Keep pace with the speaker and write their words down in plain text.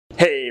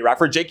Hey,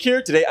 Rockford, Jake here.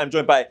 Today I'm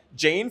joined by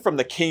Jane from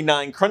the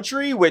Canine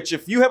Crunchery, which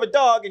if you have a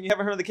dog and you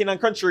haven't heard of the Canine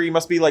Crunchery, you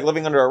must be like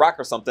living under a rock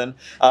or something.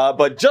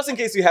 But just in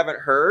case you haven't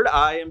heard,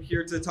 I am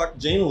here to talk to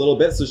Jane a little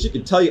bit so she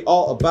can tell you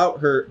all about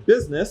her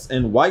business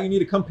and why you need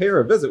to come pay her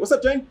a visit. What's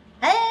up, Jane?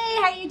 Hey,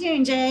 how you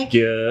doing, Jake?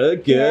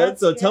 Good.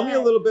 So tell me a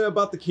little bit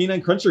about the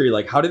Canine Crunchery.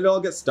 Like, how did it all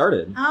get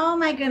started? Oh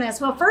my goodness.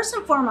 Well, first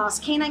and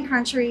foremost, Canine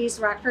Crunchery is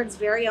Rockford's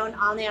very own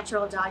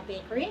all-natural dog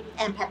bakery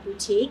and pet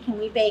boutique, and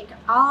we bake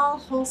all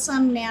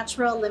wholesome,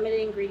 natural, limited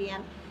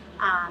ingredient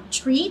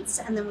treats,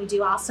 and then we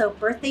do also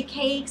birthday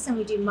cakes, and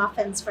we do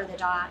muffins for the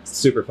dogs.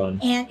 Super fun.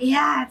 And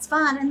yeah, it's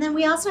fun. And then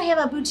we also have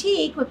a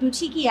boutique with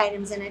boutique-y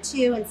items in it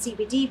too, and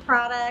CBD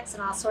products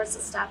and all sorts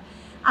of stuff.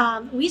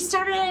 We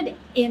started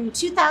in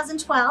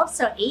 2012,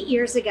 so 8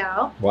 years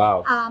ago.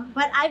 Wow.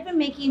 But I've been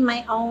making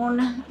my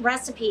own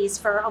recipes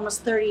for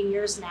almost 30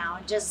 years now.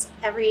 Just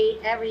every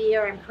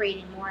year I'm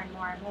creating more and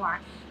more and more.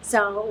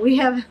 So we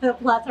have a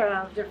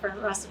plethora of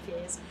different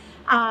recipes.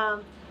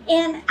 And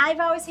I've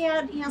always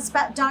had,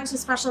 dogs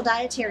with special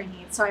dietary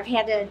needs. So I've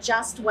had to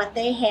adjust what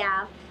they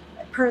have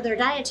per their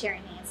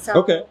dietary needs.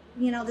 So,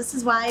 this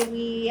is why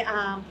we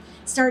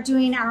started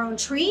doing our own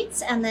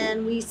treats, and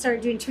then we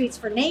started doing treats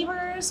for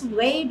neighbors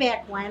way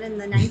back when in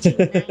the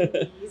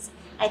 1990s,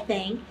 I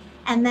think.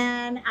 And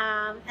then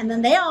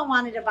they all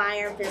wanted to buy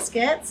our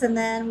biscuits, and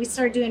then we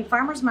started doing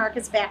farmers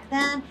markets back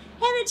then.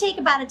 Had to take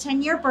about a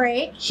 10-year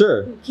break.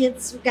 Sure.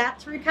 Kids got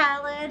through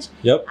college.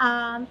 Yep.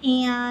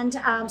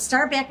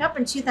 Started back up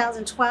in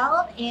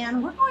 2012,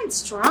 and we're going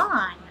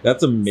strong.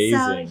 That's amazing.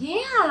 So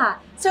yeah.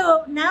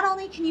 So not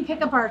only can you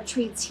pick up our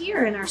treats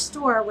here in our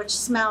store, which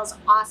smells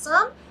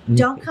awesome.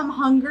 Don't come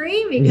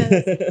hungry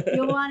because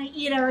you'll want to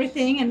eat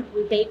everything, and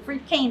we bake for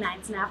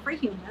canines, not for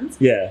humans.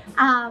 Yeah.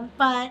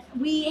 But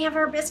we have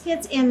our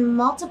biscuits in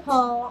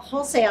multiple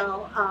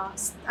wholesale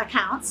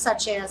accounts,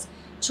 such as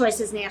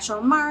Choices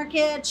Natural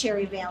Market,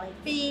 Cherry Valley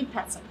Feed,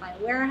 Pet Supply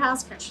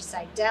Warehouse,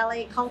 Countryside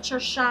Deli, Culture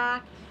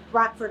Shock,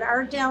 Rockford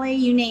Art Deli,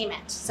 you name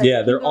it. So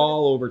yeah, they're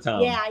all over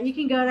town. Yeah, you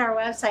can go to our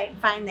website and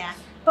find that.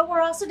 But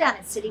we're also down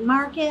at City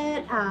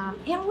Market, and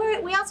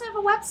we also have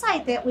a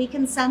website that we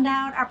can send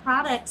out our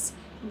products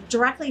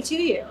directly to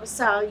you.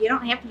 So you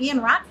don't have to be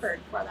in Rockford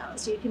for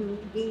those. You can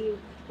be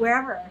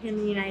wherever in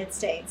the United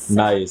States. So,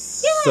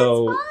 nice. Yeah,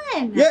 so, it's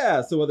fun.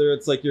 Yeah, so whether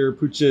it's like your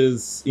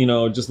pooches,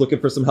 just looking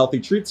for some healthy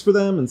treats for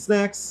them and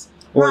snacks,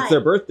 or it's their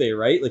birthday,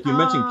 right? Like you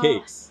mentioned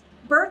cakes.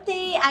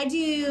 Birthday, I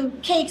do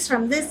cakes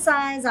from this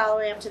size all the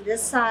way up to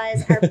this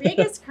size. Our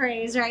biggest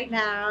craze right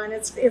now, and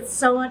it's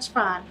so much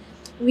fun.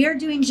 We are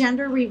doing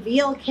gender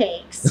reveal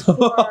cakes for,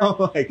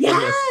 oh my goodness.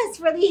 Yes,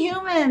 for the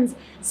humans.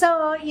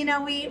 So,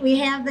 we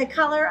have the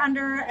color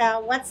under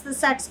What's the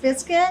Sex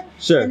biscuit.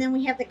 Sure. And then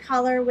we have the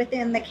color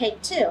within the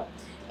cake too.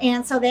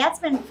 And so that's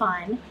been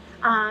fun.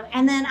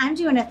 And then I'm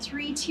doing a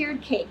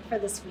 3-tiered cake for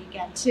this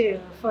weekend too,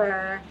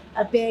 for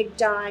a big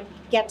dog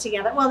get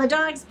together. Well, the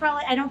dogs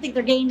probably, I don't think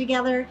they're getting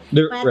together,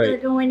 but they're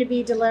going to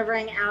be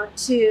delivering out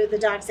to the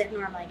dogs that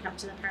normally come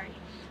to the party.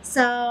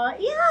 So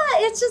yeah,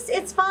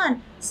 it's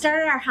fun.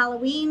 Started our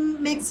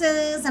Halloween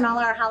mixes and all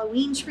our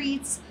Halloween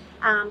treats.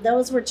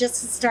 Those were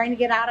just starting to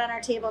get out on our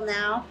table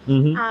now.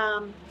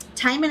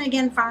 Time and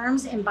Again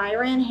Farms in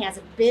Byron has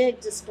a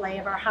big display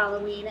of our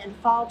Halloween and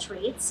fall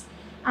treats.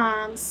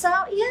 So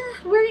yeah,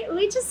 we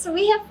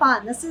have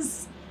fun. This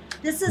is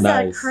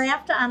nice. A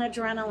craft on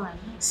adrenaline.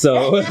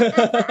 So,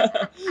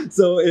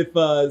 so if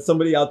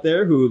somebody out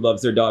there who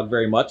loves their dog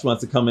very much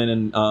wants to come in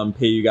and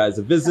pay you guys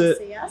a visit,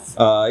 come see us.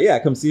 Yeah,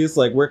 come see us.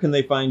 Like, where can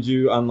they find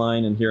you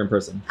online and here in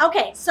person?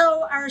 Okay,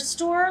 so our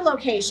store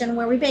location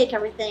where we bake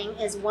everything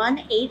is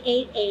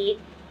 1888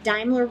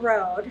 Daimler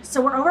Road.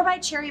 So we're over by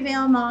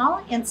Cherryvale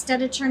Mall.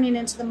 Instead of turning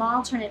into the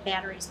mall, turn at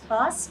Batteries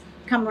Plus.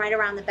 Come right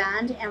around the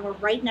bend, and we're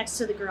right next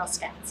to the Girl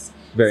Scouts.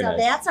 Very nice. So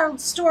that's our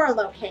store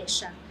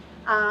location.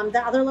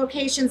 The other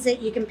locations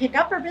that you can pick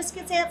up our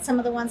biscuits at, some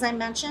of the ones I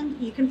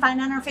mentioned, you can find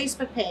on our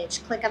Facebook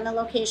page. Click on the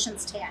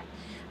locations tab.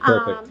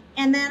 Perfect.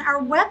 And then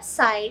our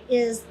website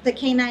is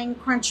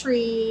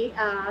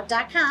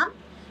thecaninecrunchery.com.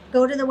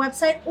 Go to the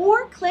website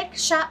or click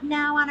Shop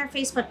Now on our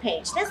Facebook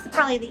page. That's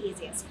probably the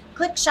easiest.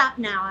 Click Shop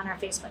Now on our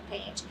Facebook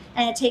page,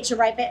 and it takes you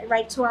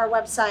right to our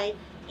website.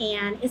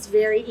 And it's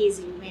very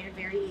easy. We made it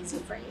very easy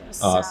for you.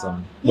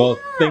 Awesome. So, well,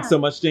 thanks so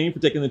much, Jane, for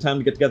taking the time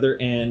to get together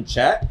and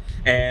chat.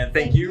 And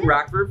thank you,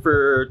 Rockford,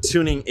 for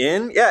tuning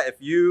in. Yeah, if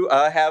you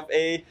have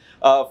a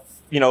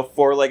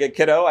four-legged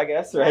kiddo, I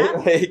guess, right? Yeah.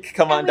 Like,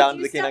 come on down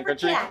to the Canine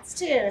Crunchery. Cats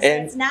too. So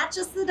and it's not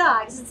just the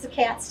dogs; it's the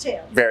cats too.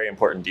 Very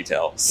important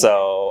detail.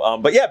 So,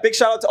 but yeah, big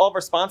shout out to all of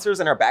our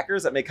sponsors and our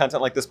backers that make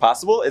content like this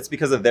possible. It's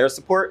because of their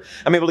support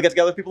I'm able to get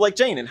together with people like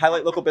Jane and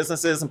highlight local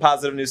businesses and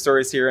positive news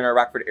stories here in our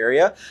Rockford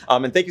area.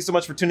 And thank you so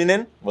much for tuning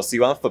in. We'll see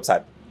you on the flip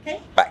side. Okay.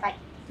 Bye.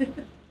 Bye.